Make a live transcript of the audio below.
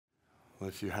Well,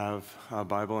 if you have a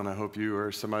Bible, and I hope you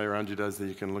or somebody around you does that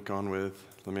you can look on with,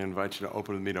 let me invite you to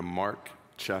open with me to Mark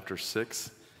chapter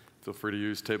 6. Feel free to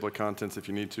use table of contents if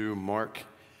you need to. Mark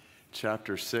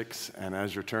chapter 6. And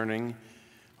as you're turning,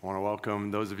 I want to welcome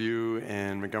those of you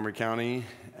in Montgomery County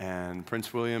and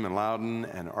Prince William and Loudoun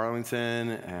and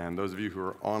Arlington and those of you who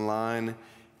are online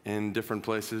in different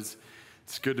places.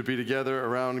 It's good to be together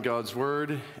around God's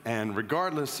Word, and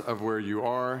regardless of where you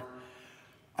are,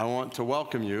 I want to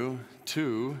welcome you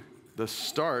to the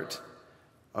start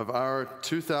of our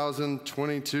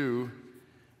 2022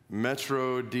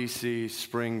 Metro DC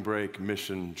Spring Break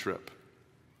mission trip.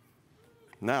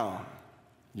 Now,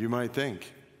 you might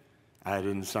think, I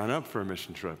didn't sign up for a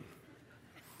mission trip,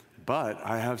 but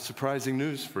I have surprising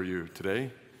news for you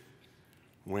today.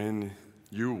 When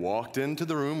you walked into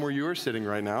the room where you are sitting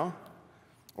right now,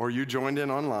 or you joined in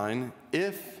online,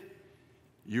 if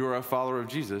you are a follower of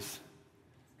Jesus,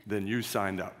 then you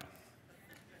signed up.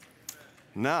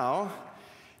 Now,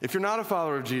 if you're not a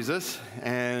follower of Jesus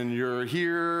and you're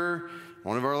here,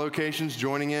 one of our locations,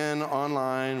 joining in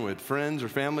online with friends or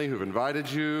family who've invited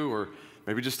you, or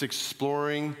maybe just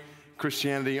exploring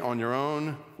Christianity on your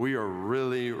own, we are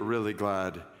really, really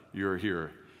glad you're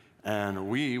here. And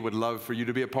we would love for you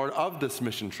to be a part of this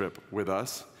mission trip with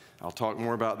us. I'll talk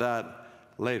more about that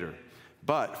later.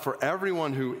 But for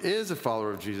everyone who is a follower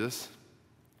of Jesus,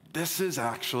 this is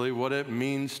actually what it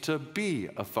means to be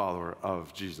a follower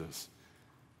of Jesus.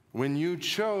 When you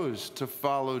chose to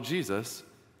follow Jesus,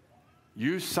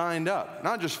 you signed up,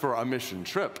 not just for a mission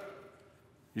trip,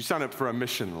 you signed up for a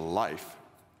mission life.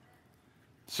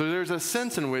 So there's a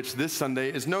sense in which this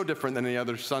Sunday is no different than any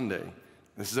other Sunday.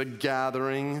 This is a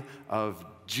gathering of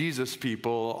Jesus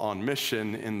people on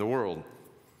mission in the world.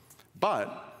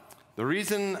 But the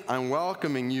reason I'm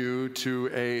welcoming you to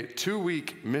a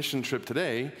 2-week mission trip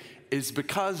today is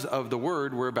because of the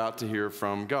word we're about to hear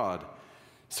from God.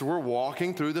 So we're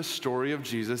walking through the story of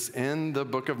Jesus in the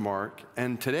book of Mark,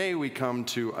 and today we come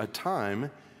to a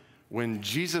time when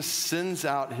Jesus sends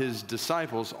out his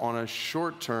disciples on a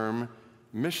short-term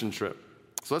mission trip.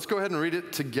 So let's go ahead and read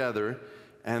it together,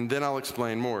 and then I'll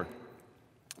explain more.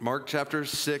 Mark chapter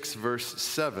 6, verse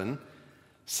 7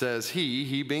 says,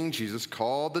 He being Jesus,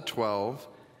 called the 12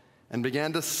 and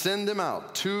began to send them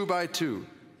out 2 by 2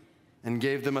 and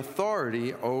gave them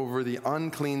authority over the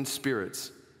unclean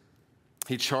spirits.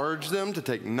 He charged them to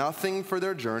take nothing for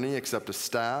their journey except a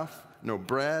staff, no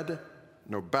bread,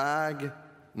 no bag,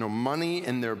 no money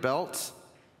in their belts,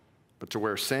 but to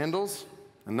wear sandals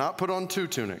and not put on 2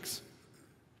 tunics.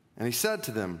 And he said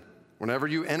to them, whenever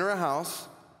you enter a house,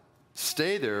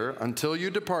 stay there until you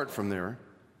depart from there.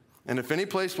 And if any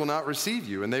place will not receive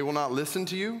you, and they will not listen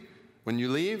to you, when you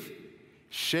leave,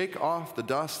 shake off the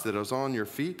dust that is on your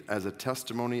feet as a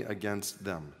testimony against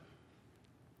them.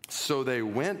 So they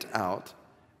went out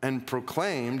and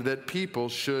proclaimed that people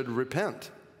should repent.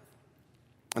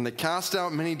 And they cast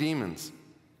out many demons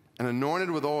and anointed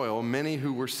with oil many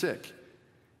who were sick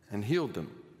and healed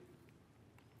them.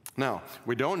 Now,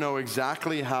 we don't know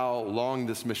exactly how long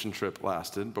this mission trip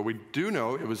lasted, but we do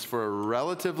know it was for a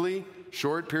relatively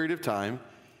short period of time.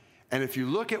 And if you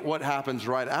look at what happens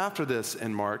right after this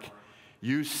in Mark,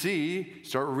 you see,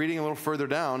 start reading a little further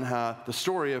down, the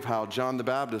story of how John the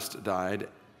Baptist died.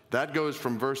 That goes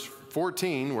from verse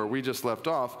 14, where we just left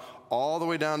off, all the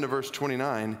way down to verse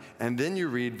 29, and then you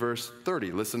read verse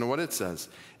 30. Listen to what it says.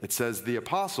 It says, the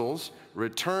apostles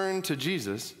returned to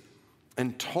Jesus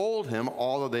and told him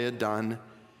all that they had done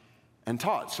and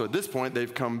taught. So at this point,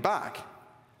 they've come back,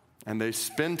 and they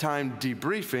spend time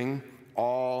debriefing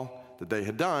all that they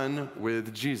had done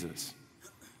with Jesus.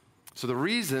 So the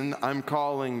reason I'm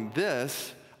calling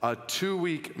this a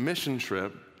 2-week mission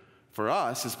trip for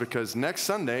us is because next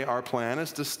Sunday, our plan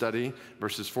is to study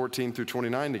verses 14 through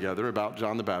 29 together about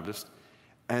John the Baptist,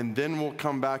 and then we'll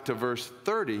come back to verse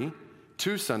 30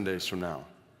 2 Sundays from now.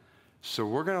 So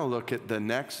we're going to look at the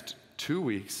next 2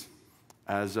 weeks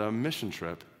as a mission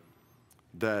trip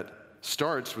that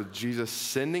starts with Jesus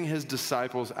sending his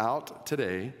disciples out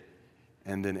today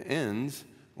and then ends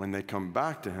when they come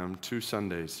back to him 2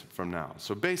 Sundays from now.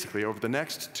 So basically, over the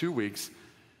next 2 weeks,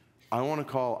 I want to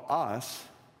call us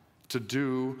to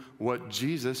do what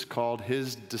Jesus called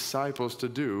his disciples to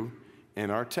do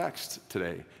in our text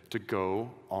today, to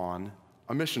go on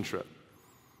a mission trip.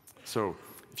 So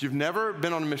if you've never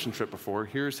been on a mission trip before,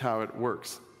 here's how it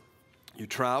works. You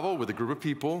travel with a group of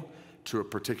people to a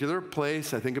particular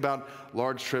place. I think about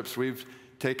large trips we've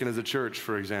taken as a church,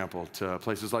 for example, to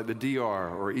places like the DR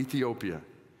or Ethiopia.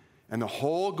 And the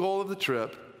whole goal of the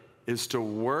trip is to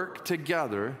work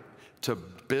together to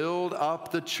build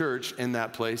up the church in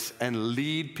that place and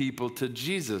lead people to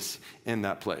Jesus in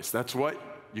that place. That's what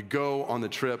you go on the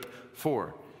trip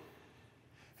for.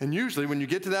 And usually when you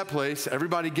get to that place,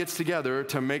 everybody gets together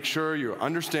to make sure you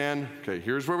understand, okay,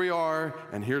 here's where we are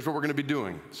and here's what we're going to be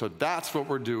doing. So that's what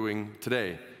we're doing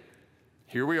today.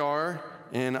 Here we are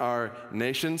in our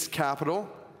nation's capital,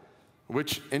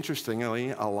 which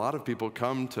interestingly, a lot of people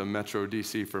come to Metro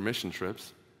DC for mission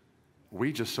trips.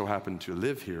 We just so happen to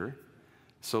live here.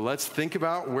 So let's think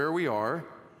about where we are,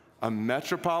 a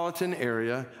metropolitan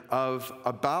area of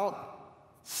about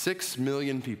 6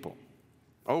 million people.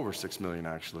 Over 6 million,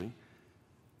 actually.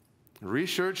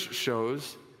 Research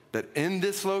shows that in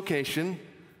this location,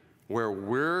 where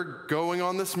we're going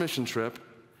on this mission trip,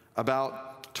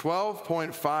 about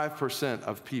 12.5%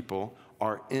 of people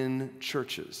are in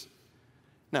churches.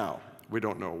 Now, we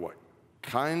don't know what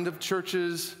kind of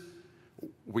churches.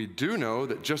 We do know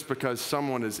that just because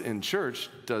someone is in church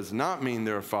does not mean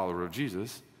they're a follower of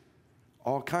Jesus.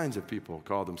 All kinds of people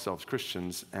call themselves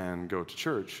Christians and go to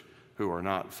church who are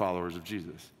not followers of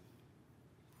Jesus.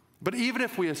 But even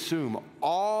if we assume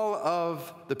all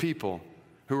of the people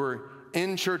who are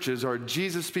in churches are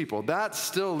Jesus people, that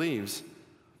still leaves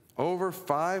over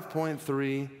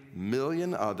 5.3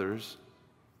 million others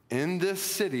in this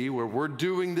city where we're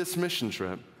doing this mission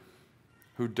trip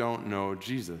who don't know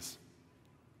Jesus.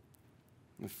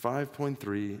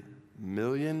 5.3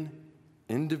 million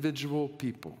individual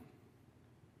people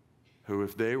who,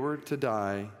 if they were to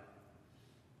die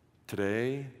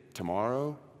today,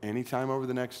 tomorrow, anytime over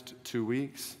the next 2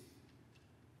 weeks,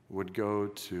 would go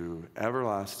to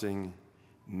everlasting,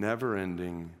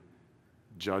 never-ending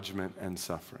judgment and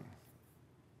suffering.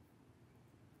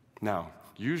 Now,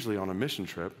 usually on a mission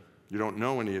trip, you don't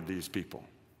know any of these people.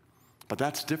 But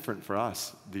that's different for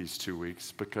us these 2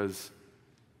 weeks because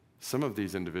some of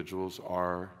these individuals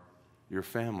are your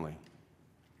family.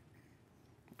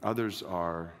 Others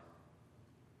are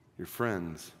your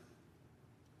friends.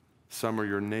 Some are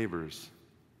your neighbors.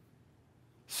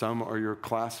 Some are your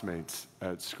classmates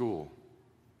at school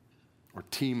or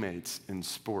teammates in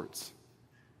sports.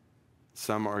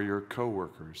 Some are your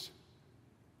coworkers.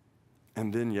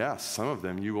 And then, yes, some of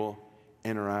them you will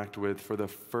interact with for the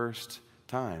first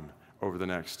time over the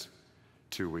next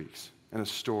 2 weeks in a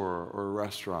store or a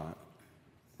restaurant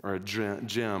or a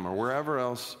gym or wherever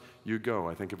else you go.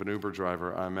 I think of an Uber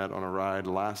driver I met on a ride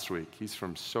last week. He's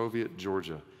from Soviet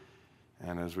Georgia.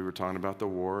 And as we were talking about the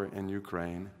war in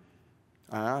Ukraine,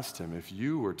 I asked him, if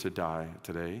you were to die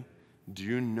today, do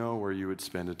you know where you would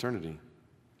spend eternity?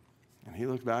 And he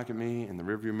looked back at me in the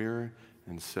rearview mirror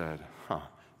and said,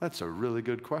 that's a really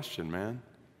good question, man.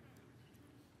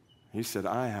 He said,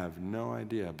 I have no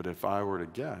idea, but if I were to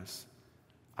guess,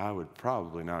 I would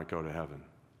probably not go to heaven.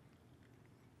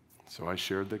 So I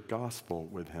shared the gospel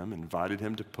with him, invited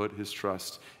him to put his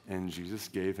trust in Jesus,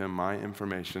 gave him my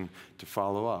information to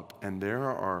follow up. And there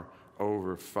are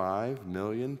over 5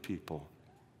 million people,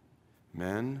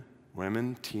 men,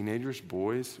 women, teenagers,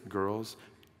 boys, girls,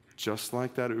 just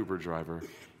like that Uber driver,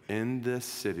 in this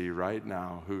city right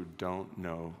now who don't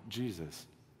know Jesus.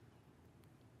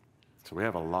 So we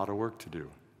have a lot of work to do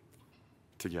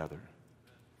together.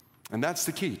 And that's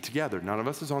the key, together. None of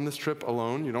us is on this trip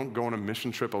alone. You don't go on a mission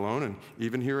trip alone. And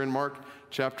even here in Mark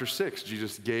chapter 6,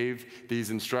 Jesus gave these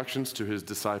instructions to his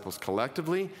disciples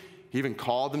collectively. He even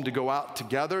called them to go out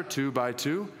together, 2 by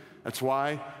 2. That's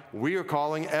why we are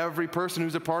calling every person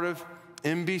who's a part of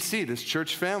MBC, this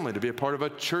church family, to be a part of a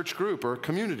church group or a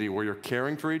community where you're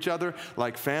caring for each other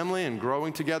like family and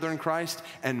growing together in Christ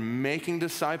and making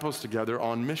disciples together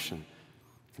on mission.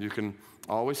 You can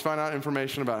always find out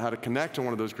information about how to connect to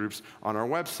one of those groups on our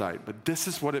website. But this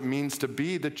is what it means to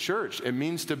be the church. It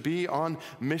means to be on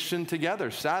mission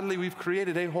together. Sadly, we've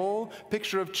created a whole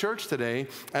picture of church today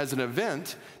as an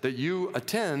event that you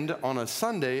attend on a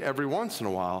Sunday every once in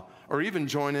a while, or even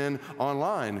join in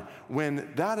online,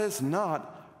 when that is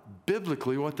not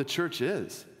biblically what the church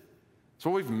is. It's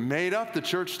what we've made up the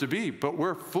church to be, but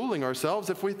we're fooling ourselves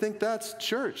if we think that's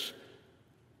church.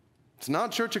 It's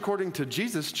not church according to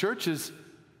Jesus. Church is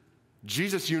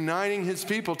Jesus uniting his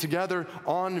people together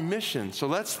on mission. So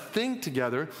let's think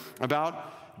together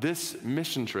about this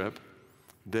mission trip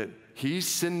that he's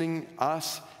sending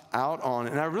us out on.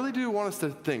 And I really do want us to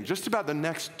think just about the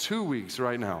next 2 weeks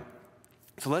right now.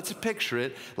 So let's picture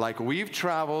it like we've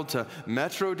traveled to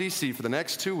Metro DC for the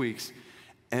next 2 weeks,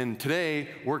 and today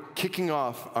we're kicking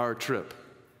off our trip.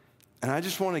 And I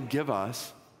just want to give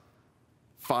us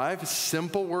 5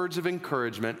 simple words of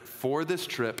encouragement for this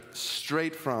trip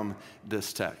straight from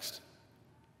this text.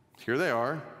 Here they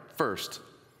are. First,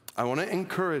 I want to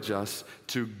encourage us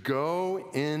to go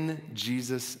in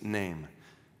Jesus' name.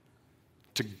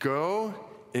 To go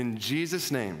in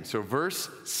Jesus' name. So verse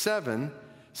 7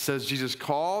 says Jesus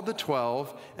called the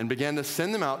 12 and began to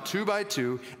send them out 2 by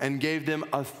 2 and gave them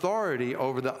authority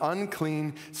over the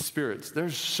unclean spirits.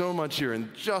 There's so much here in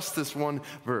just this one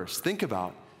verse. Think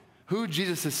about who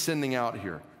Jesus is sending out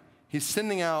here. He's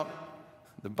sending out,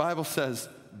 the Bible says,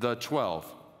 the 12.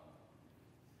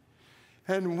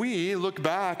 And we look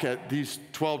back at these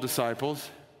 12 disciples,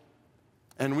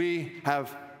 and we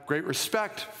have great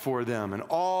respect for them and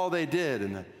all they did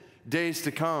in the days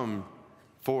to come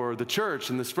for the church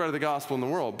and the spread of the gospel in the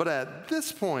world. But at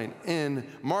this point in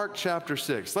Mark chapter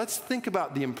 6, let's think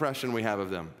about the impression we have of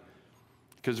them.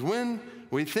 Because when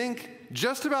we think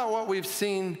just about what we've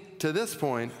seen to this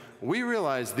point, we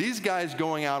realize these guys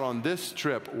going out on this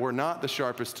trip were not the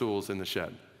sharpest tools in the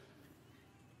shed.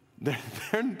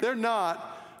 They're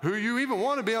not who you even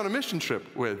want to be on a mission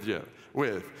trip with.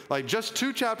 Like just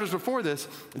 2 chapters before this,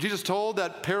 Jesus told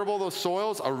that parable of those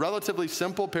soils, a relatively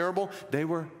simple parable. They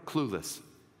were clueless.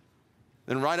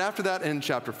 Then right after that, in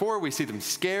chapter 4, we see them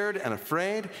scared and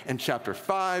afraid. In chapter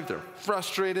 5, they're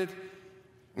frustrated.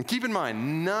 And keep in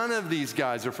mind, none of these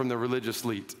guys are from the religious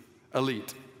elite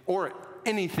or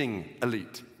anything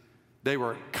elite. They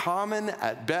were common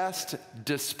at best,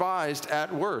 despised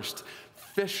at worst.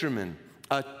 Fishermen,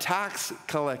 a tax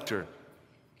collector,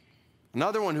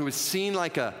 another one who was seen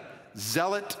like a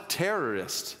zealot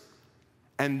terrorist,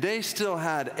 and they still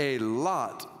had a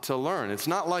lot to learn. It's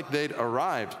not like they'd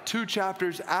arrived. 2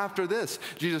 chapters after this,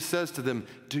 Jesus says to them,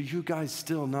 "Do you guys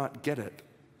still not get it?"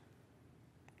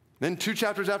 Then 2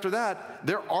 chapters after that,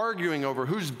 they're arguing over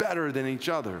who's better than each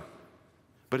other.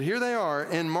 But here they are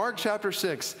in Mark chapter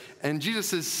 6, and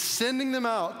Jesus is sending them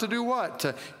out to do what?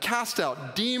 To cast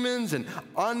out demons and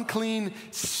unclean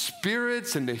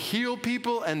spirits and to heal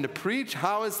people and to preach.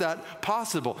 How is that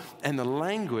possible? And the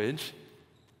language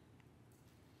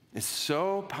is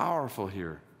so powerful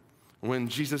here. When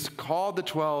Jesus called the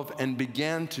 12 and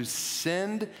began to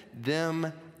send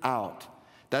them out.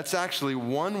 That's actually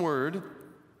one word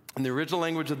in the original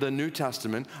language of the New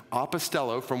Testament,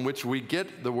 apostello, from which we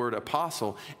get the word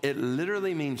apostle. It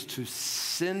literally means to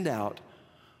send out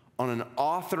on an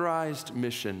authorized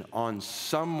mission on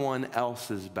someone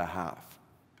else's behalf.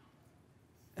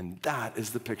 And that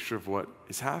is the picture of what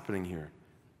is happening here.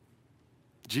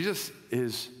 Jesus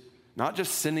is not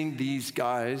just sending these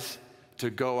guys to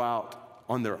go out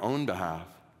on their own behalf.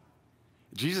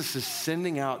 Jesus is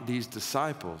sending out these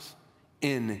disciples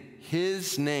in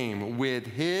his name, with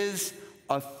his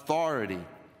authority,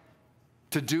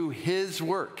 to do his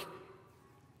work.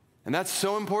 And that's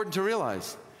so important to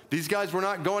realize. These guys were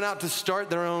not going out to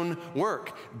start their own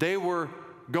work. They were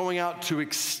going out to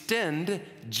extend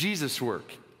Jesus'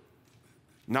 work.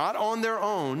 Not on their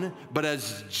own, but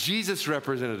as Jesus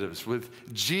representatives,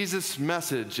 with Jesus'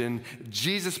 message and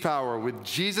Jesus' power, with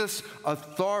Jesus'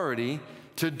 authority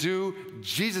to do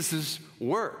Jesus'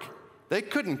 work. They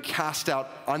couldn't cast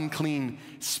out unclean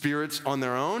spirits on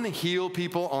their own, heal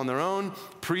people on their own,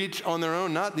 preach on their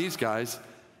own. Not these guys,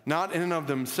 not in and of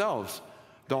themselves.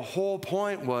 The whole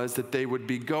point was that they would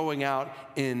be going out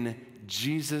in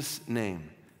Jesus' name.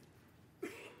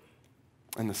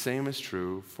 And the same is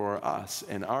true for us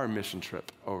in our mission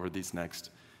trip over these next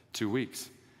 2 weeks.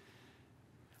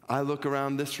 I look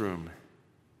around this room,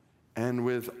 and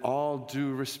with all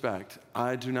due respect,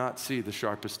 I do not see the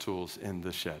sharpest tools in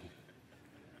the shed.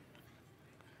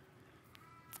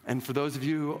 And for those of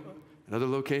you at other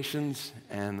locations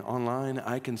and online,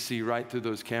 I can see right through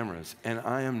those cameras, and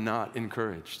I am not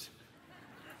encouraged.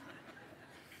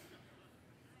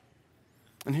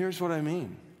 And here's what I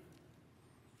mean.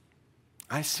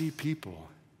 I see people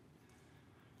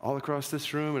all across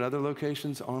this room and other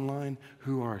locations online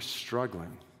who are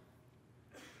struggling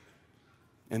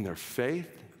in their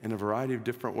faith in a variety of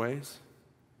different ways.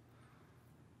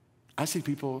 I see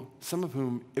people, some of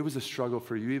whom it was a struggle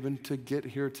for you even to get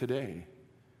here today.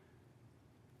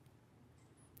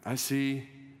 I see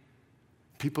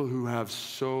people who have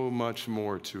so much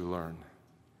more to learn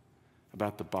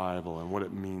about the Bible and what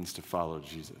it means to follow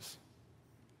Jesus.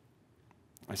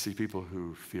 I see people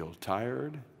who feel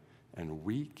tired and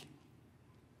weak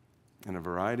in a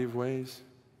variety of ways.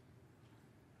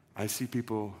 I see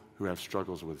people who have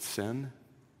struggles with sin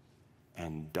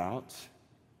and doubts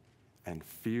and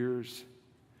fears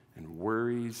and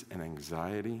worries and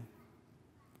anxiety.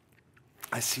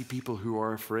 I see people who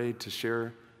are afraid to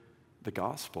share the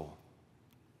gospel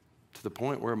to the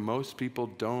point where most people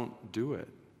don't do it.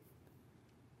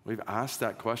 We've asked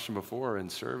that question before in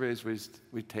surveys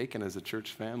we've taken as a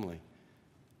church family.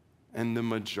 And the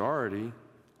majority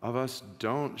of us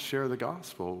don't share the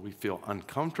gospel. We feel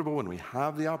uncomfortable when we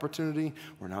have the opportunity.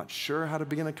 We're not sure how to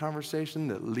begin a conversation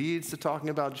that leads to talking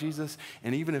about Jesus.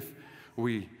 And even if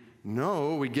we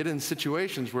know, we get in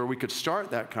situations where we could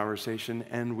start that conversation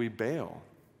and we bail.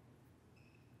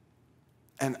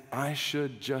 And I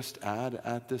should just add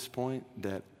at this point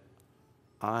that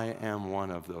I am one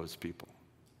of those people.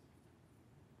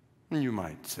 And you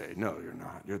might say, no, you're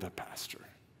not. You're the pastor.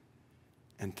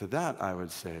 And to that, I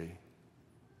would say,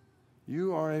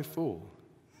 you are a fool.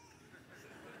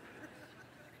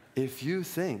 If you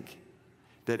think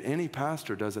that any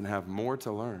pastor doesn't have more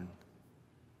to learn,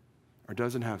 or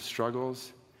doesn't have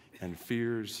struggles and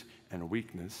fears and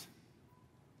weakness,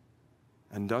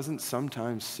 and doesn't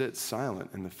sometimes sit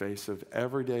silent in the face of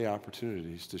everyday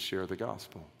opportunities to share the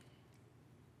gospel.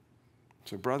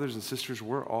 So brothers and sisters,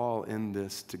 we're all in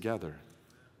this together.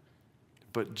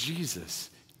 But Jesus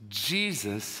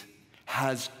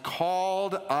has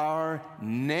called our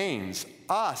names,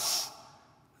 us,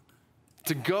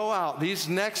 to go out these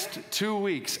next 2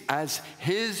 weeks as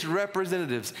his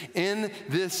representatives in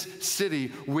this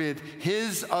city with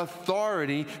his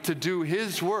authority to do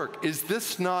his work. Is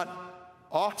this not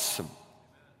awesome?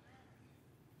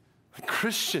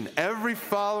 Christian, every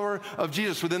follower of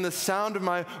Jesus, within the sound of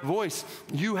my voice,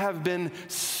 you have been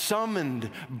summoned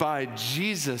by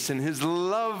Jesus and his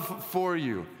love for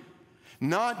you.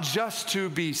 Not just to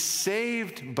be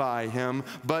saved by him,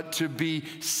 but to be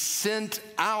sent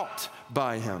out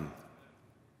by him.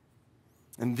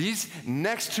 And these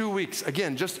next 2 weeks,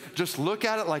 again, just look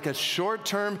at it like a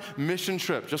short-term mission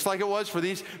trip, just like it was for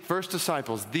these first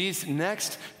disciples. These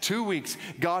next 2 weeks,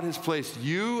 God has placed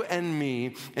you and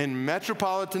me in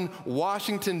metropolitan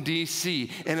Washington,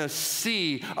 D.C., in a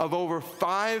sea of over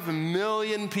 5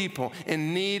 million people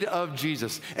in need of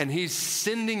Jesus. And he's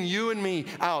sending you and me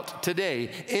out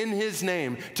today in his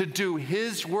name to do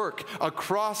his work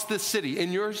across the city,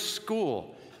 in your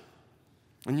school,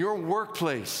 in your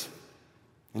workplace,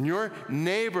 in your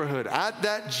neighborhood, at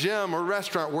that gym or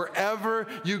restaurant, wherever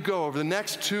you go over the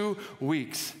next 2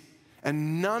 weeks.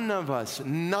 And none of us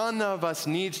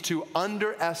needs to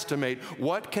underestimate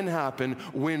what can happen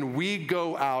when we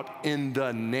go out in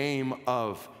the name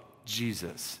of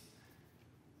Jesus.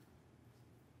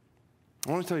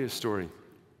 I want to tell you a story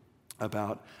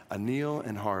about Anil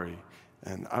and Hari.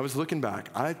 And I was looking back.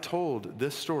 I told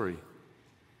this story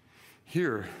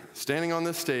here, standing on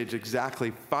this stage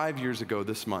exactly 5 years ago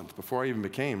this month, before I even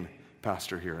became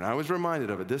pastor here. And I was reminded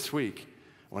of it this week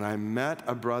when I met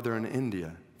a brother in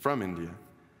India, from India,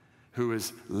 who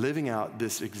is living out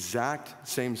this exact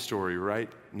same story right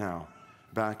now,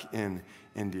 back in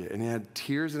India. And he had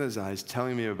tears in his eyes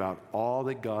telling me about all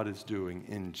that God is doing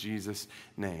in Jesus'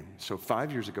 name. So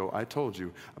 5 years ago, I told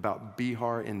you about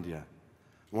Bihar, India,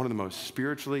 one of the most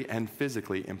spiritually and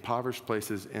physically impoverished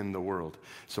places in the world.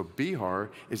 So Bihar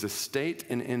is a state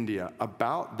in India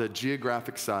about the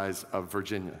geographic size of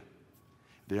Virginia.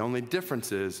 The only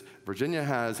difference is Virginia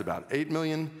has about 8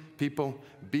 million people,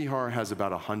 Bihar has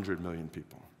about 100 million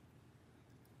people,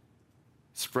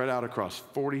 spread out across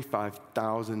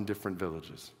 45,000 different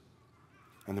villages.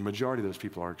 And the majority of those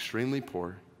people are extremely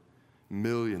poor,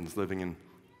 millions living in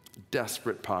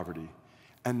desperate poverty.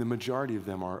 And the majority of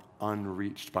them are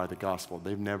unreached by the gospel.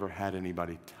 They've never had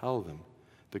anybody tell them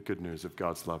the good news of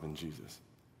God's love in Jesus.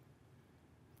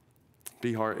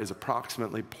 Bihar is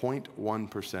approximately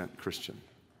 0.1% Christian.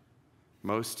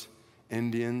 Most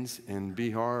Indians in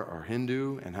Bihar are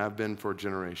Hindu and have been for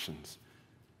generations.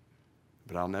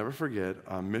 But I'll never forget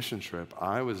a mission trip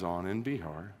I was on in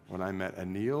Bihar when I met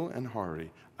Anil and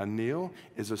Hari. Anil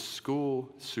is a school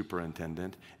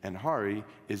superintendent, and Hari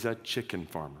is a chicken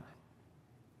farmer.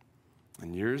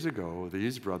 And years ago,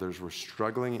 these brothers were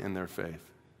struggling in their faith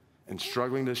and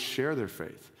struggling to share their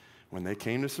faith when they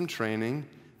came to some training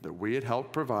that we had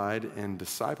helped provide in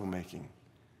disciple making.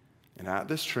 And at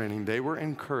this training, they were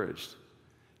encouraged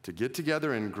to get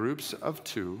together in groups of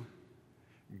 2,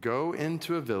 go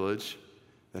into a village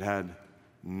that had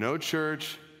no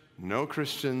church, no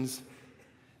Christians,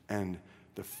 and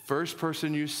the first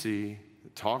person you see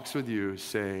that talks with you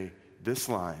say this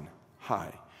line,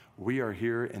 "Hi, we are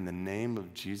here in the name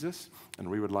of Jesus, and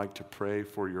we would like to pray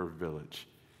for your village.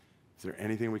 Is there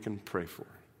anything we can pray for?"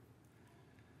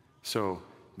 So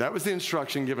that was the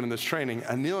instruction given in this training.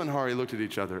 Anil and Hari looked at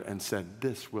each other and said,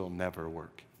 "This will never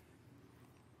work."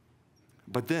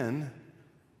 But then,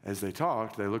 as they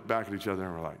talked, they looked back at each other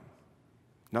and were like,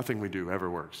 "Nothing we do ever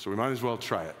works, so we might as well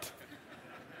try it."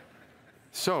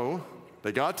 So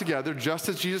they got together, just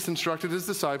as Jesus instructed his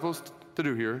disciples to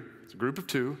do here. It's a group of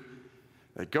 2.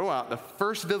 They go out, the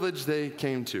first village they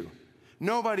came to,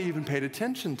 nobody even paid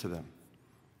attention to them.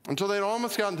 until they'd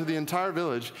almost gotten to the entire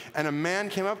village, and a man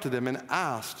came up to them and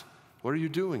asked, "What are you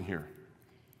doing here?"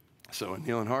 So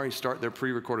Anil and Hari start their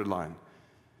pre-recorded line.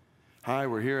 "Hi,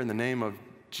 we're here in the name of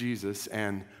Jesus."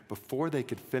 And before they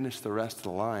could finish the rest of the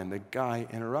line, the guy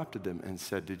interrupted them and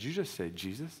said, "Did you just say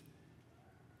Jesus?"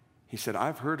 He said,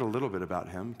 "I've heard a little bit about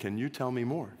him. Can you tell me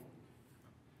more?"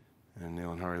 And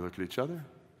Anil and Hari looked at each other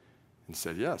and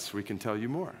said, "Yes, we can tell you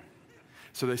more."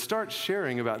 So they start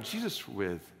sharing about Jesus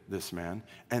with this man,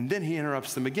 and then he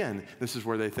interrupts them again. This is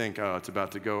where they think, oh, it's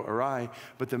about to go awry.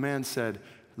 But the man said,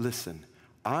 "Listen,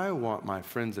 I want my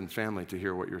friends and family to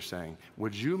hear what you're saying.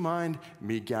 Would you mind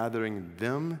me gathering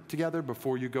them together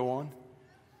before you go on?"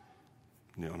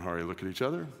 Neil and Hari look at each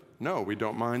other. "No, we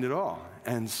don't mind at all."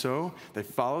 And so they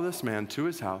follow this man to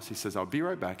his house. He says, "I'll be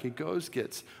right back." He goes,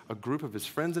 gets a group of his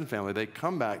friends and family. They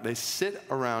come back. They sit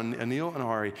around Anil and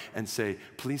Hari and say,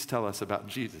 "Please tell us about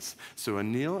Jesus." So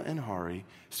Anil and Hari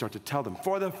start to tell them,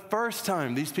 for the first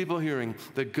time, these people hearing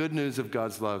the good news of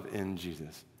God's love in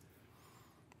Jesus.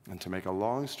 And to make a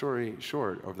long story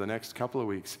short, over the next couple of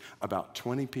weeks, about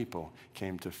 20 people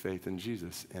came to faith in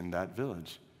Jesus in that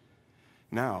village.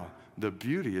 Now, the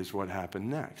beauty is what happened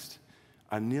next.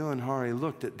 Anil and Hari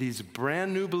looked at these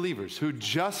brand new believers who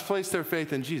just placed their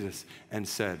faith in Jesus and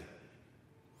said,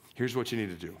 "Here's what you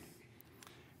need to do.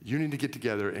 You need to get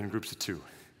together in groups of 2.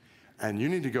 And you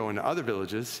need to go into other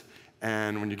villages.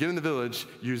 And when you get in the village,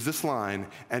 use this line.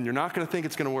 And you're not going to think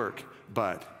it's going to work,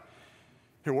 but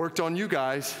it worked on you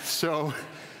guys. So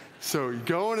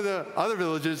go into the other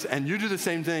villages and you do the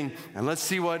same thing. And let's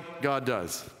see what God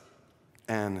does."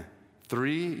 And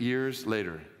 3 years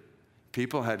later,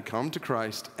 people had come to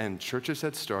Christ and churches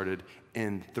had started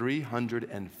in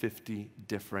 350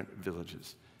 different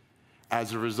villages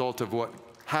as a result of what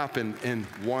happened in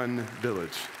one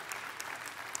village.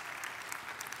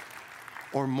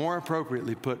 Or more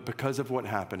appropriately put, because of what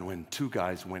happened when 2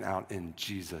 guys went out in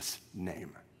Jesus'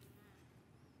 name.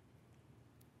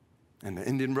 And the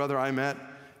Indian brother I met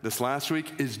this last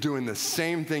week is doing the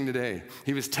same thing today.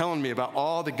 He was telling me about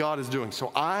all that God is doing.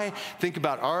 So I think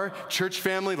about our church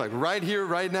family, like right here,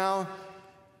 right now,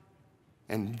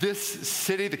 and this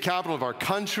city, the capital of our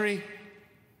country,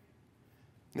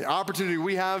 the opportunity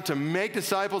we have to make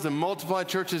disciples and multiply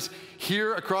churches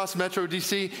here across Metro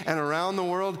DC and around the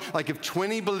world. Like if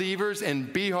 20 believers in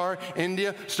Bihar,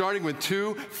 India, starting with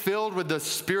 2, filled with the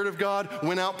Spirit of God,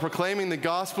 went out proclaiming the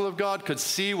gospel of God, could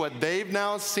see what they've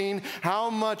now seen, how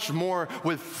much more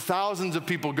with thousands of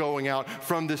people going out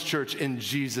from this church in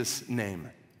Jesus'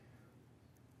 name.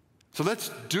 So let's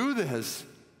do this.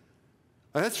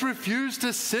 Let's refuse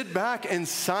to sit back in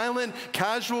silent,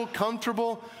 casual,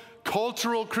 comfortable,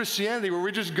 cultural Christianity where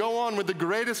we just go on with the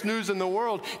greatest news in the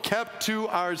world kept to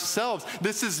ourselves.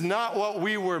 This is not what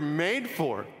we were made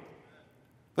for.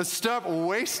 Let's stop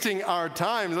wasting our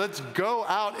time. Let's go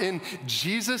out in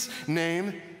Jesus'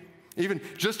 name, even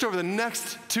just over the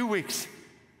next 2 weeks.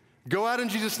 Go out in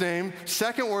Jesus' name.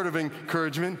 Second word of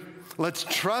encouragement. Let's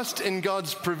trust in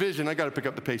God's provision. I got to pick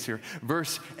up the pace here.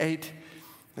 Verse 8.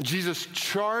 Jesus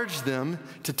charged them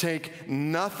to take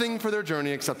nothing for their journey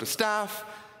except a staff,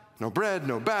 no bread,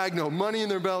 no bag, no money in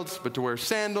their belts, but to wear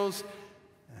sandals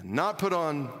and not put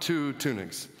on 2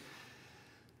 tunics.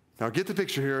 Now get the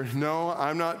picture here. No,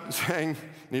 I'm not saying you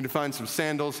need to find some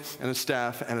sandals and a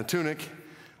staff and a tunic.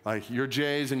 Like your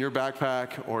J's in your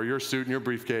backpack or your suit in your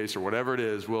briefcase or whatever it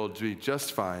is will be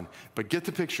just fine. But get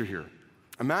the picture here.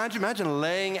 Imagine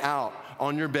laying out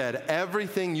on your bed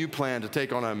everything you plan to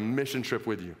take on a mission trip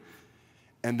with you.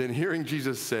 And then hearing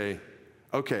Jesus say,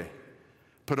 "Okay,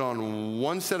 put on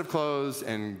 1 set of clothes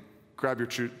and grab your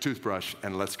toothbrush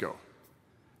and let's go."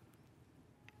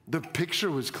 The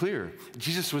picture was clear.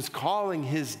 Jesus was calling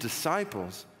his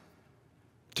disciples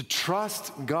to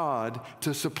trust God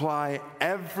to supply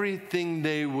everything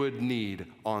they would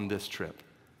need on this trip.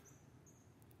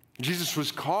 Jesus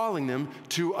was calling them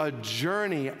to a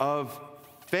journey of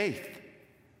faith.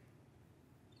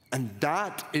 And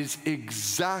that is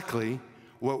exactly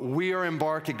what we are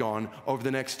embarking on over the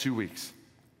next 2 weeks.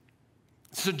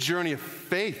 It's a journey of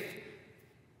faith,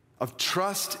 of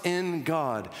trust in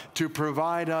God to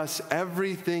provide us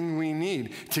everything we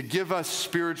need, to give us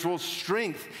spiritual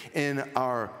strength in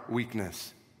our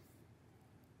weakness.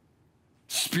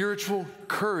 Spiritual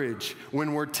courage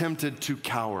when we're tempted to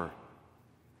cower.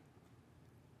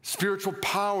 Spiritual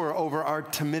power over our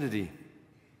timidity.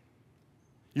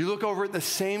 You look over at the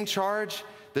same charge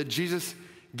that Jesus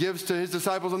gives to his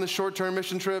disciples on the short-term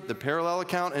mission trip, the parallel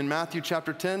account in Matthew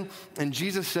chapter 10. And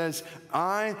Jesus says,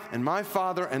 I and my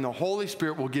Father and the Holy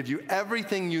Spirit will give you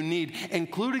everything you need,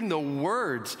 including the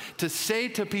words to say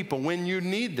to people when you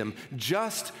need them.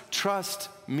 Just trust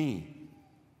me.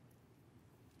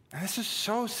 And this is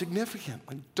so significant.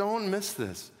 Like, don't miss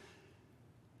this.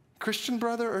 Christian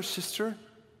brother or sister,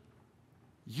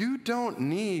 you don't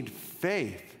need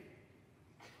faith.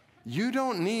 You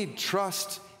don't need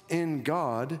trust in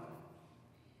God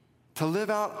to live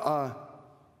out a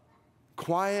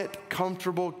quiet,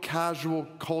 comfortable, casual,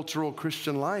 cultural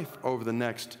Christian life over the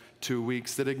next 2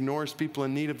 weeks that ignores people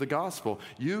in need of the gospel.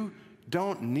 You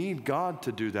don't need God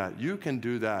to do that. You can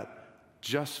do that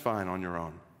just fine on your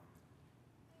own.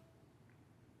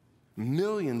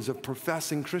 Millions of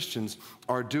professing Christians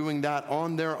are doing that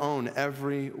on their own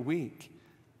every week.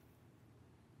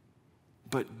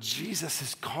 But Jesus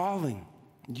is calling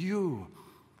you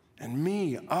and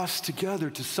me, us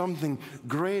together, to something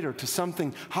greater, to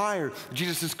something higher.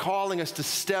 Jesus is calling us to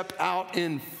step out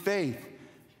in faith,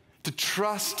 to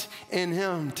trust in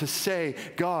him, to say,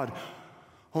 God,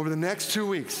 over the next 2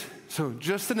 weeks, so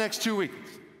just the next 2 weeks,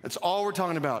 that's all we're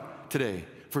talking about today.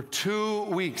 For 2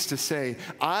 weeks to say,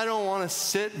 I don't want to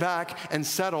sit back and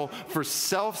settle for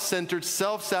self-centered,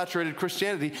 self-saturated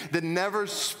Christianity that never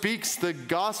speaks the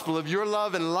gospel of your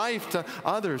love and life to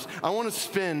others. I want to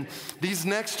spend these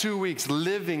next 2 weeks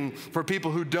living for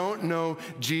people who don't know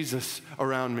Jesus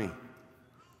around me.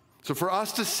 So for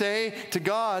us to say to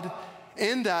God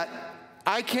in that,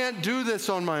 I can't do this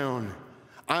on my own.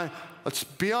 Let's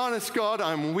be honest, God,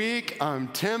 I'm weak, I'm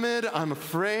timid, I'm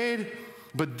afraid.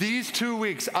 But these 2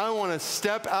 weeks, I want to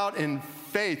step out in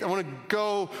faith. I want to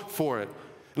go for it.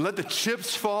 And let the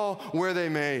chips fall where they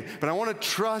may. But I want to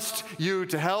trust you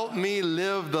to help me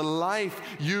live the life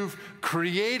you've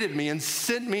created me and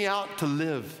sent me out to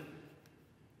live.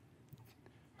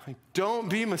 Don't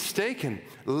be mistaken.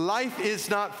 Life is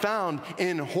not found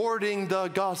in hoarding the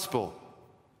gospel.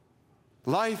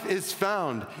 Life is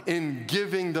found in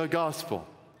giving the gospel.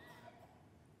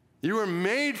 You were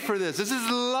made for this. This is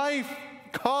life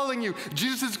calling you.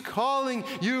 Jesus is calling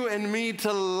you and me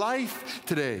to life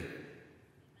today.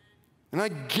 And I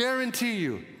guarantee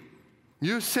you,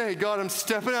 you say, God, I'm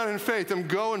stepping out in faith, I'm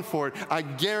going for it. I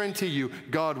guarantee you,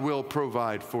 God will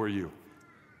provide for you.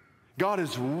 God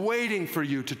is waiting for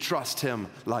you to trust him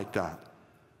like that.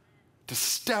 To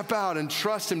step out and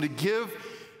trust him, to give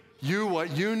you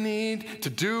what you need to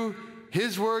do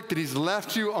his work that he's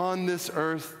left you on this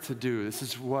earth to do. This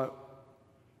is what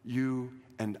you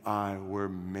and I were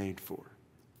made for.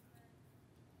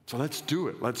 So let's do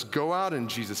it. Let's go out in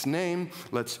Jesus' name.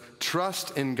 Let's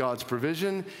trust in God's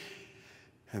provision.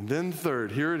 And then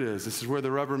third, here it is. This is where the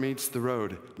rubber meets the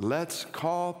road. Let's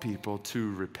call people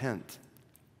to repent.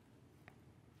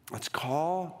 Let's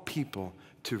call people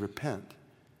to repent.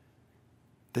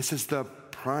 This is the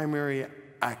primary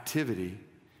activity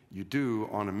you do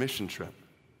on a mission trip.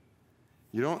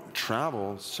 You don't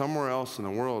travel somewhere else in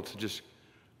the world to just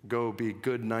go be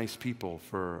good, nice people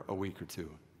for a week or two.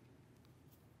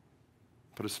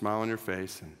 Put a smile on your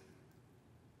face and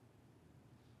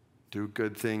do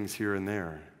good things here and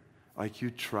there. Like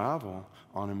you travel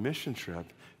on a mission trip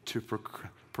to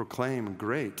proclaim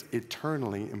great,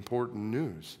 eternally important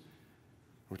news,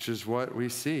 which is what we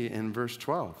see in verse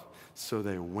 12. So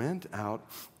they went out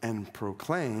and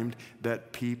proclaimed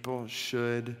that people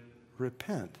should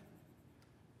repent.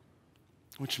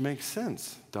 Which makes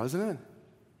sense, doesn't it?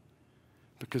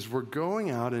 Because we're going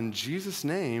out in Jesus'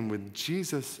 name with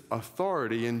Jesus'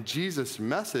 authority and Jesus'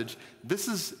 message. This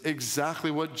is exactly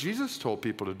what Jesus told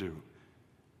people to do.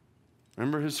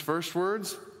 Remember his first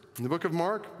words in the book of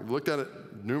Mark? We've looked at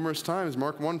it numerous times.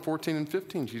 Mark 1, 14 and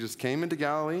 15. Jesus came into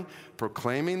Galilee,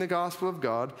 proclaiming the gospel of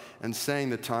God and saying,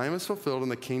 the time is fulfilled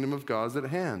and the kingdom of God is at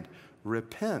hand.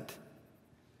 Repent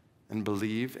and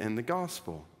believe in the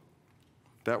gospel.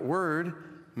 That word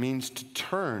means to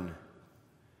turn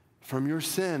from your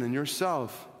sin and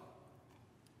yourself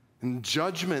and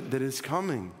judgment that is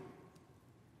coming,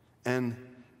 and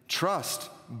trust,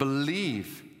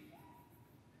 believe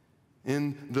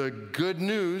in the good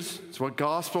news. It's what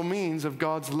gospel means, of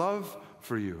God's love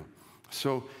for you.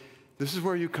 So this is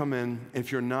where you come in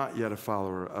if you're not yet a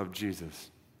follower of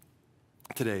Jesus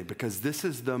today, because this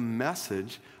is the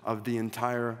message of the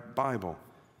entire Bible.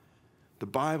 The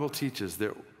Bible teaches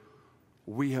that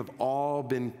we have all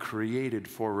been created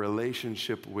for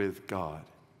relationship with God.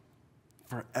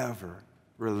 Forever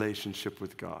relationship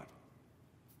with God.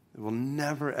 It will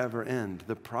never, ever end.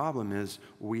 The problem is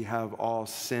we have all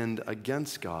sinned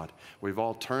against God. We've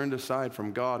all turned aside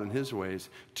from God and his ways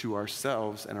to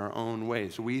ourselves and our own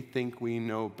ways. We think we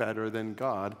know better than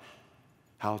God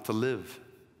how to live.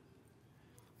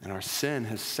 And our sin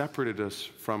has separated us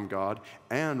from God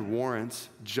and warrants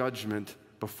judgment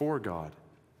before God.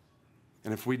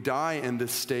 And if we die in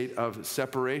this state of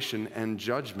separation and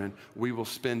judgment, we will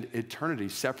spend eternity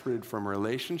separated from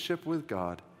relationship with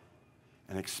God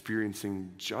and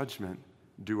experiencing judgment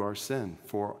due to our sin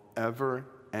forever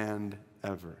and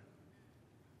ever.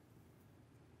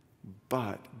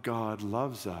 But God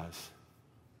loves us,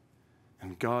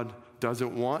 and God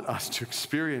doesn't want us to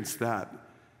experience that.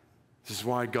 This is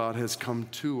why God has come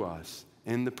to us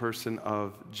in the person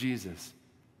of Jesus.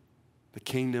 The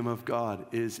kingdom of God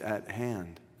is at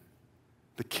hand.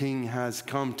 The King has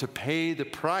come to pay the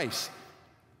price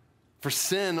for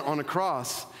sin on a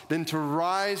cross, then to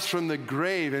rise from the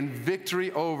grave in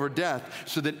victory over death,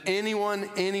 so that anyone,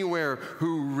 anywhere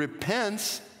who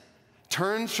repents,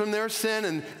 turns from their sin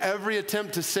and every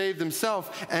attempt to save themselves,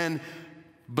 and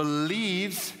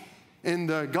believes in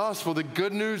the gospel, the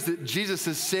good news that Jesus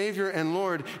is Savior and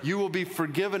Lord, you will be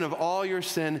forgiven of all your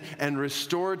sin and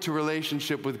restored to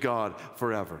relationship with God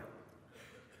forever.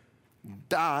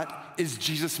 That is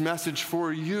Jesus' message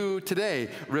for you today.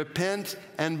 Repent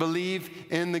and believe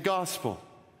in the gospel.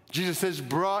 Jesus has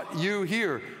brought you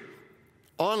here.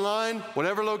 Online,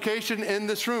 whatever location in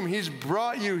this room, he's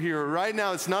brought you here right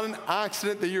now. It's not an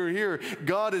accident that you're here.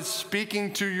 God is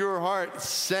speaking to your heart,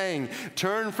 saying,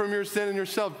 turn from your sin and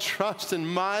yourself. Trust in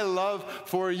my love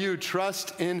for you.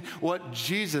 Trust in what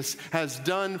Jesus has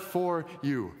done for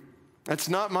you. That's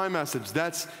not my message.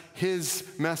 That's his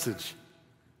message.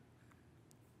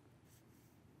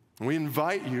 We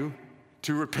invite you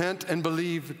to repent and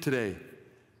believe today.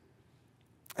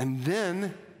 And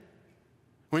then,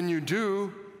 when you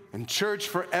do, in church,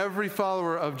 for every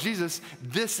follower of Jesus,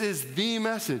 this is the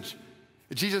message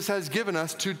that Jesus has given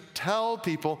us to tell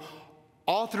people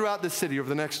all throughout the city over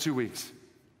the next 2 weeks.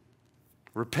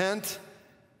 Repent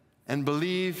and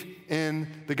believe in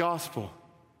the gospel.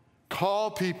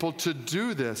 Call people to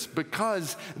do this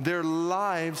because their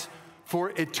lives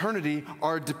for eternity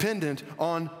are dependent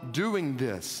on doing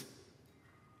this.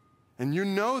 And you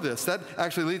know this. That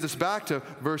actually leads us back to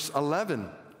verse 11.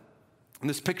 And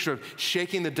this picture of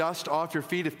shaking the dust off your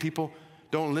feet if people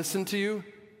don't listen to you.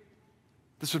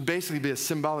 This would basically be a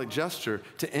symbolic gesture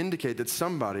to indicate that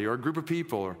somebody or a group of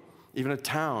people or even a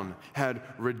town had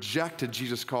rejected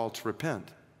Jesus' call to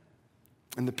repent.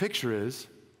 And the picture is,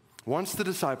 once the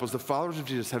disciples, the followers of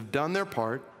Jesus, have done their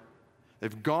part,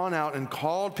 they've gone out and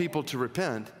called people to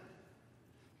repent,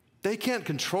 they can't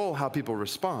control how people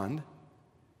respond.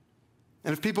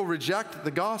 And if people reject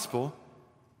the gospel,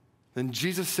 then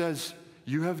Jesus says,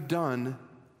 you have done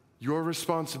your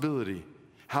responsibility.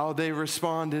 How they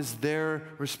respond is their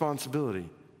responsibility.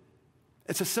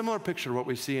 It's a similar picture to what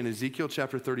we see in Ezekiel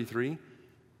chapter 33. The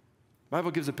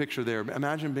Bible gives a picture there.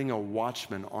 Imagine being a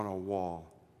watchman on a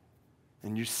wall,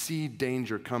 and you see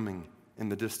danger coming in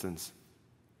the distance.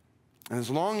 And as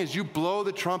long as you blow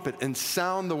the trumpet and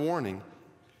sound the warning,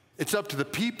 it's up to the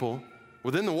people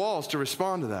within the walls to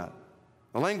respond to that.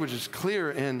 The language is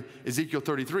clear in Ezekiel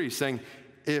 33, saying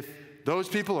if those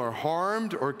people are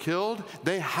harmed or killed,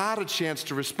 they had a chance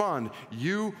to respond.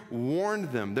 You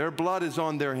warned them. Their blood is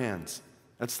on their hands.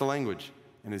 That's the language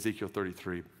in Ezekiel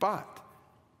 33. But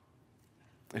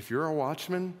if you're a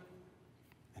watchman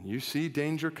and you see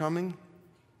danger coming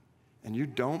and you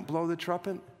don't blow the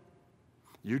trumpet,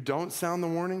 you don't sound the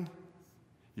warning,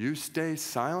 you stay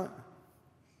silent,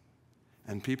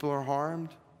 and people are harmed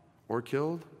or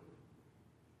killed,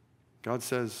 God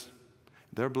says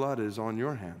their blood is on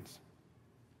your hands.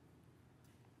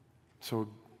 So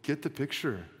get the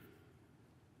picture,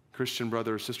 Christian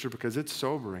brother or sister, because it's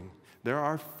sobering. There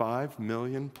are 5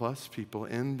 million plus people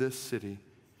in this city,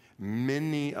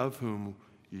 many of whom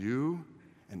you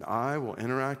and I will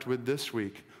interact with this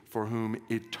week, for whom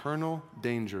eternal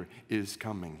danger is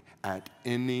coming at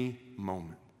any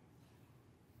moment.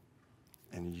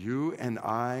 And you and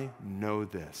I know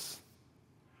this.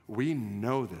 We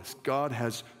know this. God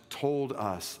has told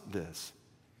us this.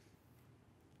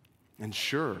 And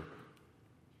sure,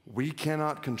 we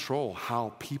cannot control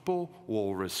how people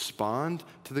will respond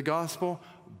to the gospel,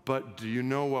 but do you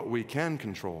know what we can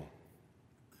control?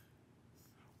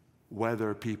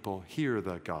 Whether people hear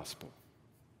the gospel.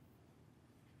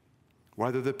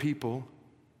 Whether the people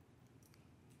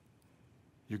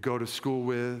you go to school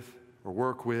with or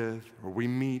work with or we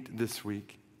meet this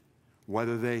week,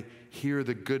 whether they hear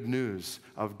the good news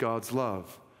of God's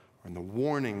love and the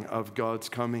warning of God's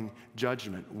coming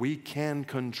judgment. We can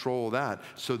control that.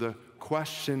 So the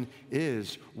question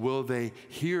is, will they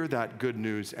hear that good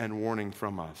news and warning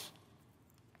from us?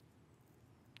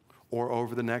 Or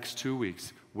over the next 2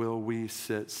 weeks, will we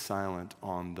sit silent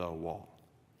on the wall?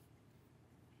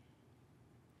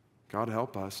 God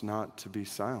help us not to be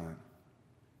silent.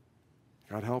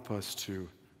 God help us to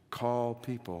call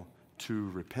people to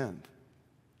repent.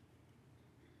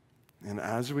 And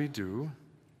as we do,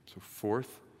 so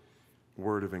fourth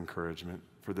word of encouragement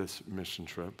for this mission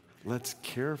trip, let's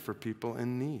care for people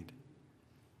in need.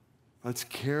 Let's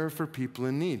care for people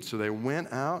in need. So they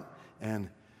went out and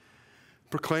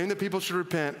proclaimed that people should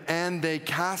repent, and they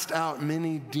cast out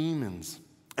many demons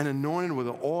and anointed with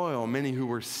oil many who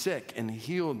were sick and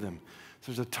healed them.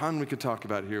 So there's a ton we could talk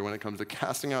about here when it comes to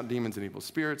casting out demons and evil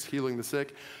spirits, healing the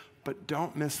sick, but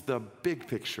don't miss the big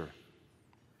picture.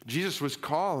 Jesus was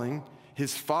calling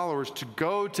his followers to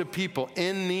go to people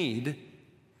in need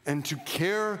and to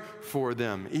care for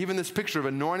them. Even this picture of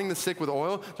anointing the sick with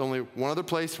oil, there's only one other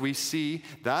place we see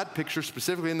that picture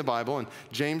specifically in the Bible, in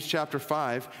James chapter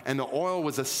 5, and the oil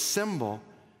was a symbol,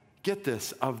 get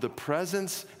this, of the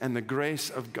presence and the grace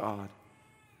of God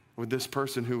with this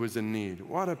person who was in need.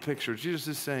 What a picture. Jesus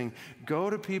is saying,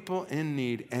 go to people in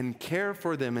need and care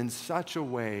for them in such a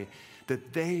way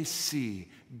that they see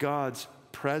God's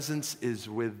presence is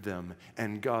with them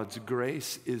and God's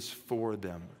grace is for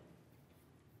them.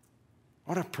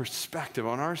 What a perspective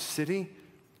on our city.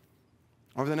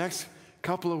 Over the next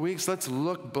couple of weeks, let's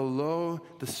look below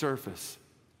the surface.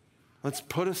 Let's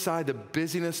put aside the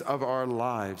busyness of our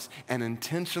lives and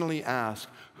intentionally ask,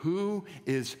 who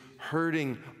is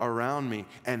hurting around me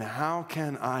and how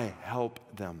can I help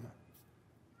them?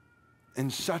 In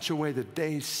such a way that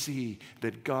they see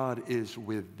that God is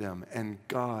with them and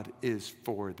God is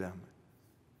for them.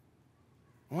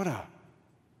 What a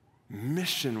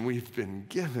mission we've been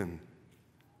given.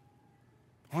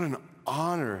 What an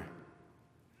honor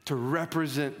to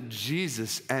represent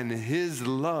Jesus and his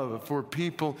love for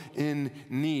people in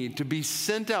need, to be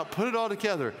sent out, put it all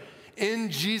together in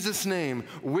Jesus' name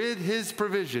with his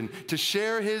provision, to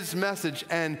share his message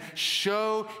and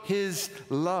show his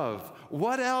love.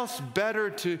 What else better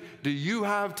do you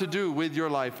have to do with your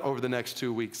life over the next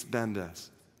 2 weeks than this?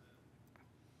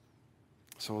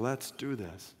 So let's do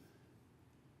this.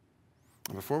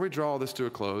 Before we draw this to a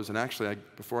close, and actually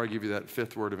before I give you that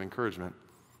fifth word of encouragement,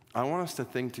 I want us to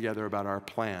think together about our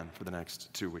plan for the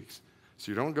next 2 weeks.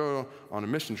 So you don't go on a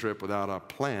mission trip without a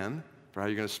plan for how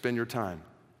you're going to spend your time.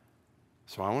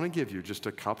 So I want to give you just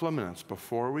a couple of minutes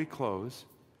before we close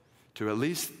to at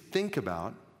least think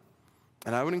about,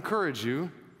 and I would encourage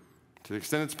you, to the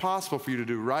extent it's possible for you to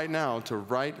do right now, to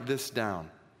write this down,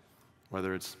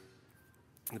 whether it's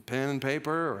a pen and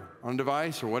paper or on a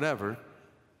device or whatever,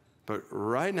 but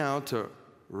right now to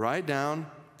write down,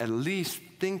 at least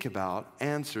think about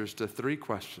answers to 3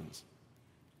 questions.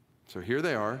 So here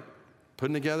they are,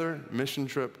 putting together mission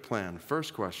trip plan.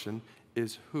 First question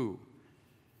is who?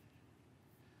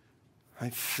 I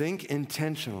think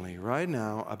intentionally right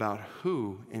now about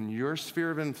who in your sphere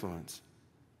of influence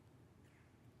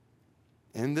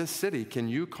in this city can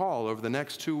you call over the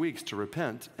next 2 weeks to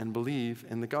repent and believe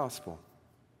in the gospel?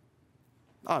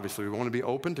 Obviously, we want to be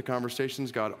open to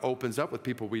conversations God opens up with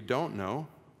people we don't know,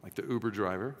 like the Uber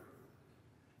driver.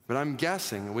 But I'm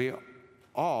guessing we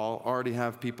all already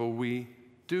have people we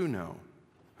do know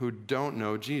who don't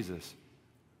know Jesus.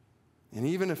 And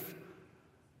even if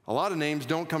a lot of names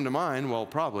don't come to mind, well,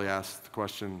 probably ask the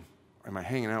question, am I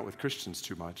hanging out with Christians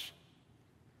too much?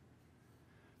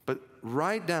 But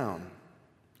write down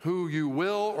who you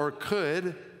will or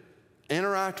could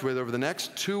interact with over the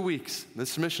next 2 weeks,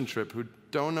 this mission trip, who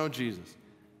don't know Jesus.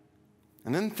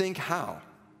 And then think how.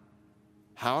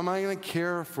 How am I going to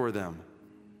care for them?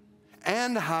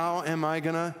 And how am I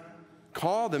going to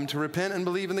call them to repent and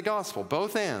believe in the gospel?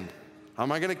 Both and. How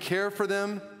am I going to care for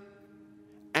them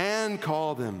and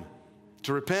call them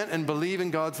to repent and believe in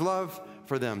God's love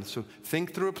for them? So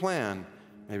think through a plan.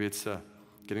 Maybe it's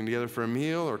getting together for a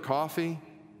meal or coffee,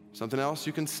 something else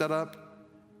you can set up.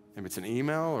 Maybe it's an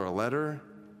email or a letter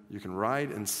you can write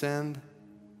and send.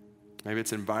 Maybe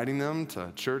it's inviting them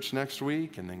to church next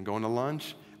week and then going to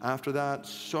lunch after that.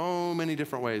 So many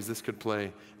different ways this could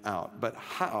play out. But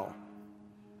how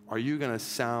are you going to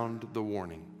sound the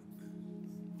warning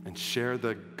and share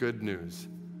the good news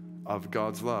of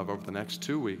God's love over the next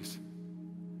 2 weeks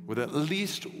with at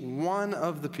least one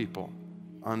of the people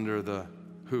under the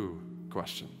who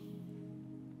question?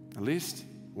 At least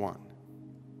one.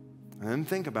 And then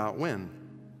think about when.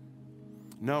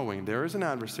 Knowing there is an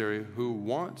adversary who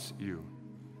wants you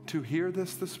to hear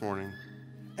this morning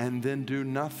and then do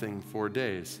nothing for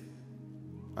days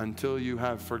until you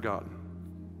have forgotten.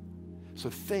 So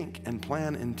think and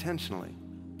plan intentionally.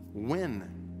 When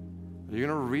are you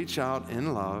going to reach out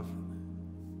in love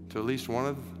to at least one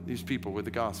of these people with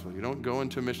the gospel? You don't go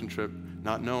into a mission trip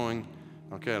not knowing,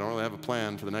 okay, I don't really have a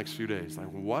plan for the next few days. Like,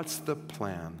 what's the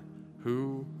plan?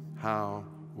 Who, how,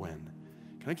 when?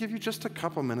 Can I give you just a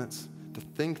couple minutes to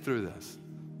think through this?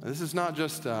 This is not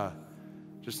just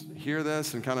hear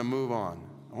this and kind of move on.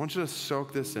 I want you to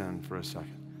soak this in for a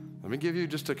second. Let me give you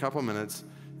just a couple minutes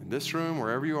in this room,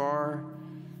 wherever you are,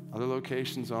 other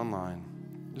locations online.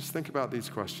 Just think about these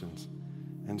questions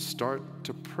and start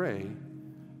to pray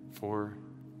for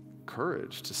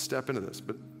courage to step into this.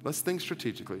 But let's think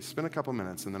strategically. Spend a couple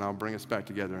minutes, and then I'll bring us back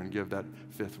together and give that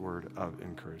fifth word of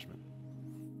encouragement.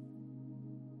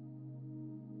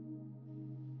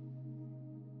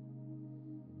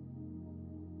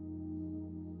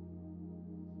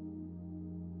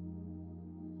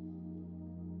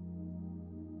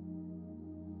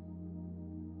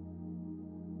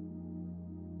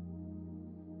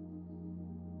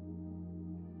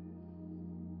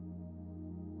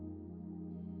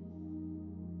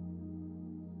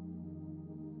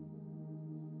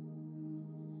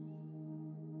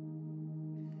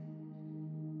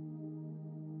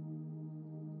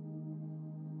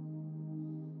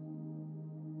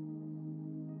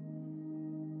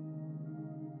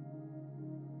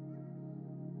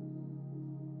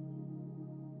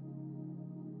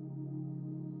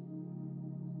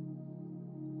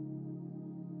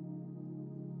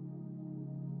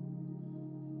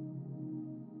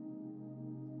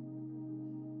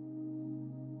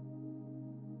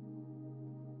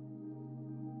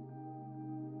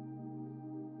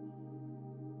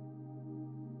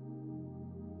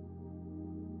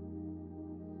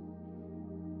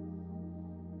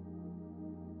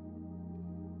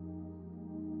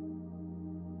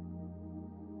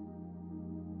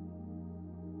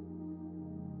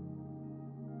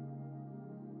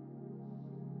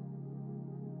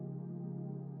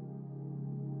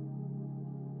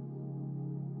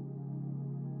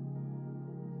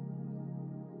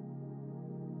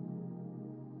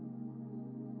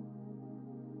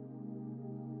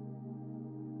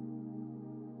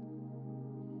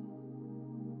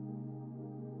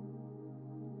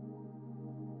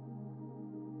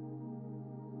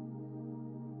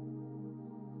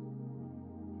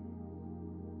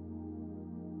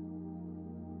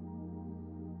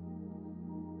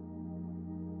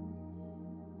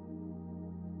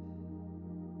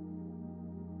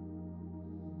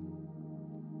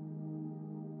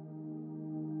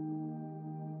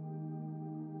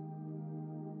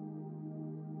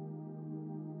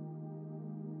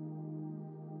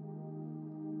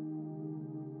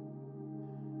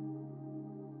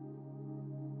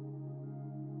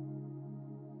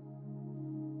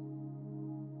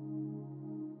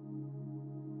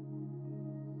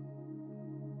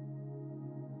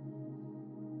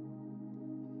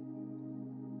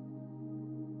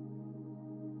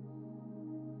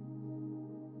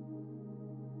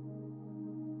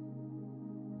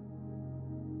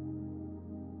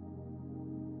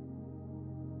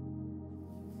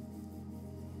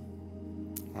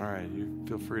 All right, you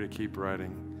feel free to keep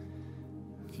writing.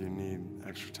 If you need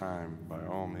extra time, by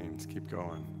all means, keep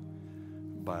going.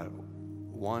 But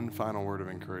one final word of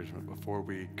encouragement before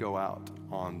we go out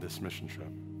on this mission trip.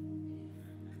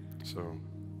 So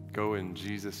go in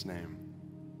Jesus' name,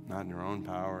 not in your own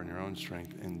power and your own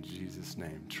strength, in Jesus'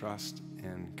 name. Trust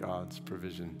in God's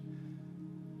provision.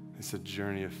 It's a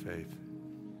journey of faith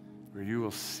where you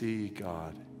will see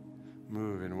God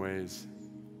move in ways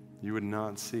you would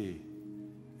not see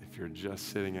if you're just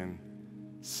sitting in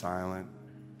silent,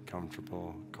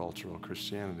 comfortable, cultural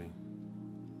Christianity.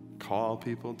 Call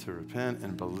people to repent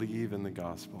and believe in the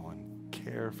gospel and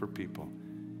care for people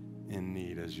in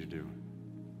need as you do.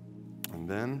 And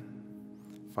then,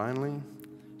 finally,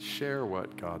 share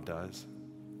what God does.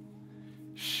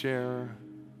 Share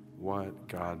what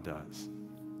God does.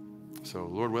 So,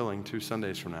 Lord willing, 2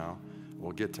 Sundays from now,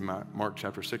 we'll get to Mark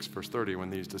chapter 6, verse 30, when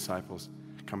these disciples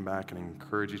come back and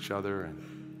encourage each other and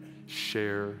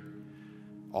share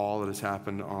all that has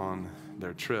happened on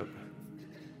their trip.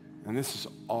 And this is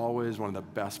always one of the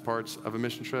best parts of a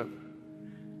mission trip,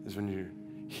 is when you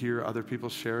hear other people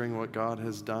sharing what God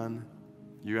has done.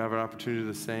 You have an opportunity to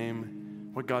do the same.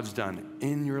 What God's done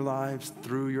in your lives,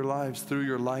 through your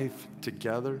life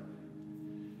together.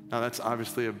 Now, that's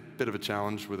obviously a bit of a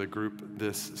challenge with a group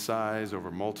this size over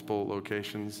multiple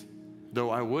locations.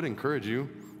 Though I would encourage you,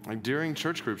 like during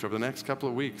church groups over the next couple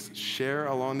of weeks, share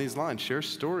along these lines. Share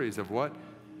stories of what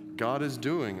God is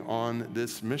doing on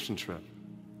this mission trip.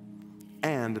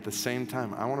 And at the same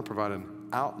time, I want to provide an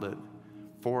outlet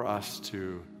for us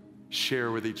to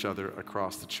share with each other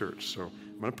across the church. So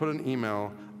I'm going to put an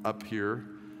email up here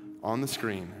on the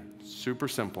screen. Super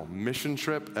simple.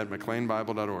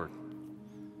 missiontrip@mcleanbible.org.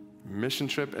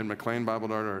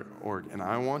 missiontrip@mcleanbible.org. And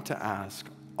I want to ask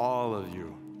all of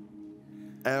you,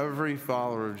 every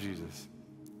follower of Jesus,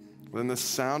 within the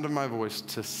sound of my voice,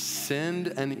 to send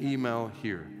an email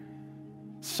here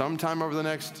sometime over the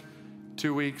next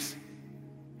 2 weeks,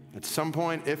 at some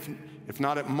point, if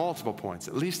not at multiple points,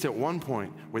 at least at one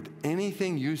point, with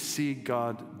anything you see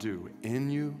God do in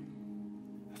you,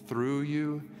 through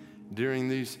you, during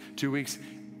these 2 weeks.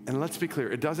 And let's be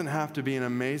clear, it doesn't have to be an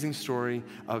amazing story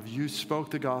of you spoke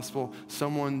the gospel,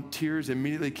 tears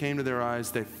immediately came to their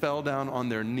eyes, they fell down on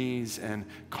their knees and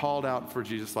called out for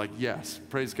Jesus. Like, yes,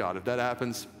 praise God. If that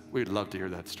happens, we'd love to hear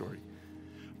that story.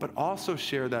 But also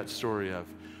share that story of,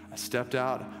 I stepped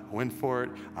out, I went for it,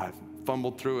 I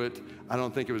fumbled through it, I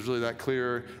don't think it was really that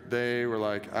clear. They were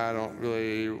like, I don't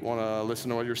really want to listen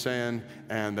to what you're saying,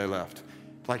 and they left.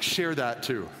 Like, share that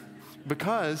too.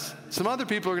 Because some other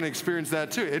people are going to experience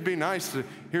that too. It'd be nice to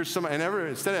hear instead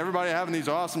of everybody having these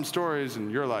awesome stories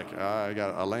and you're like, I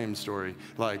got a lame story.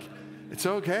 Like, it's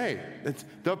okay.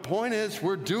 The point is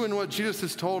we're doing what Jesus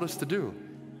has told us to do.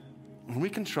 And we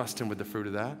can trust him with the fruit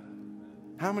of that.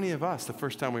 How many of us, the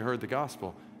first time we heard the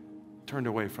gospel, turned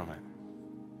away from it?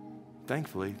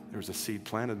 Thankfully, there was a seed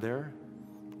planted there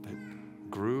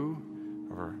that grew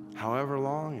over however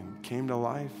long and came to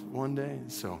life one day.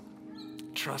 So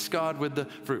trust God with the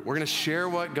fruit. We're going to share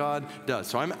what God does.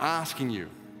 So I'm asking you,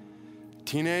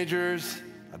 teenagers,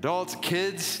 adults,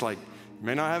 kids, like, you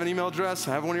may not have an email address,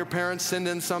 have one of your parents send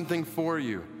in something for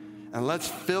you. And let's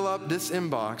fill up this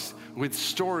inbox with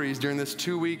stories during this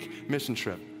 2-week mission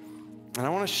trip. And I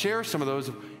want to share some of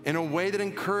those in a way that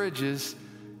encourages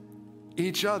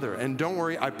each other. And don't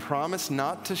worry, I promise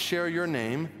not to share your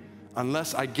name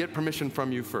unless I get permission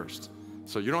from you first.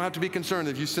 So you don't have to be concerned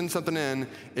if you send something in,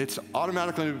 it's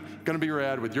automatically going to be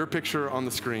read with your picture on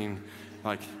the screen.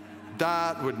 Like,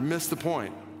 that would miss the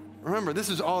point. Remember, this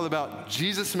is all about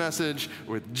Jesus' message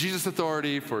with Jesus'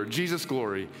 authority for Jesus'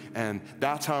 glory. And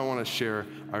that's how I want to share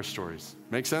our stories.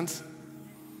 Make sense?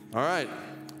 All right.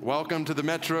 Welcome to the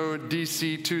Metro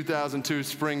DC 2002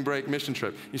 Spring Break Mission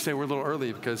Trip. You say we're a little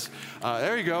early because,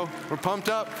 there you go. We're pumped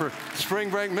up for Spring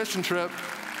Break Mission Trip.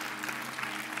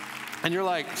 And you're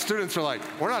like, students are like,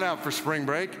 we're not out for spring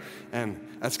break.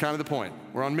 And that's kind of the point.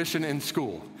 We're on mission in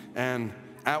school and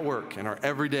at work in our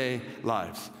everyday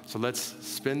lives. So let's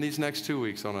spend these next 2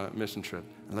 weeks on a mission trip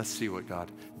and let's see what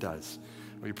God does.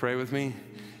 Will you pray with me?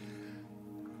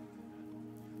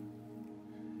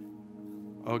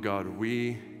 Oh God,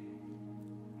 we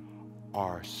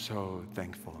are so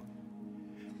thankful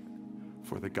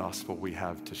for the gospel we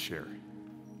have to share.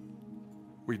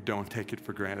 We don't take it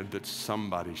for granted that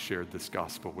somebody shared this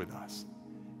gospel with us.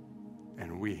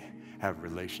 And we have a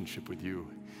relationship with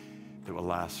you that will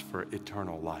last for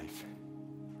eternal life.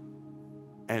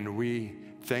 And we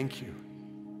thank you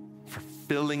for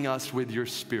filling us with your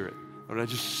Spirit. Lord, I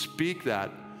just speak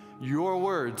that, your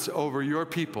words over your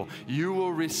people. You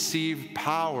will receive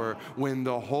power when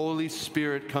the Holy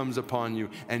Spirit comes upon you,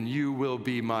 and you will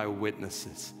be my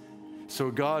witnesses. So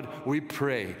God, we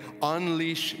pray,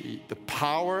 unleash the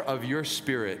power of your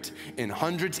Spirit in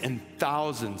hundreds and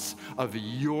thousands of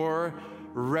your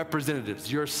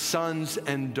representatives, your sons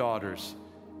and daughters,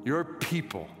 your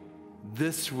people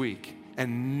this week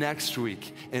and next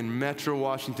week in Metro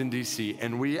Washington, D.C.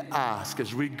 And we ask,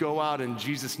 as we go out in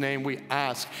Jesus' name, we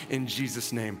ask in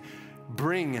Jesus' name,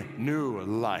 bring new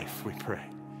life, we pray.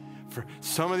 For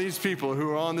some of these people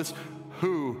who are on this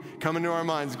who come into our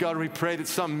minds, God, we pray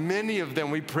that many of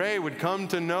them, we pray would come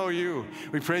to know you.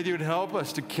 We pray that you would help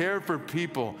us to care for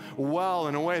people well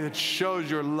in a way that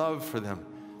shows your love for them.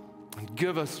 And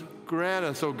grant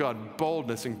us, oh God,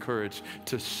 boldness and courage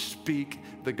to speak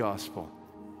the gospel.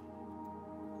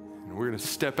 And we're going to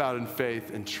step out in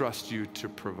faith and trust you to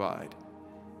provide.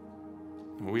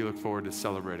 And we look forward to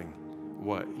celebrating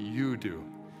what you do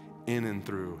in and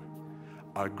through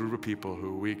a group of people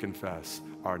who we confess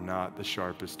are not the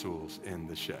sharpest tools in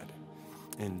the shed.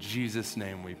 In Jesus'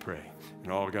 name we pray.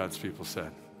 And all God's people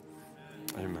said,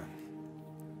 amen.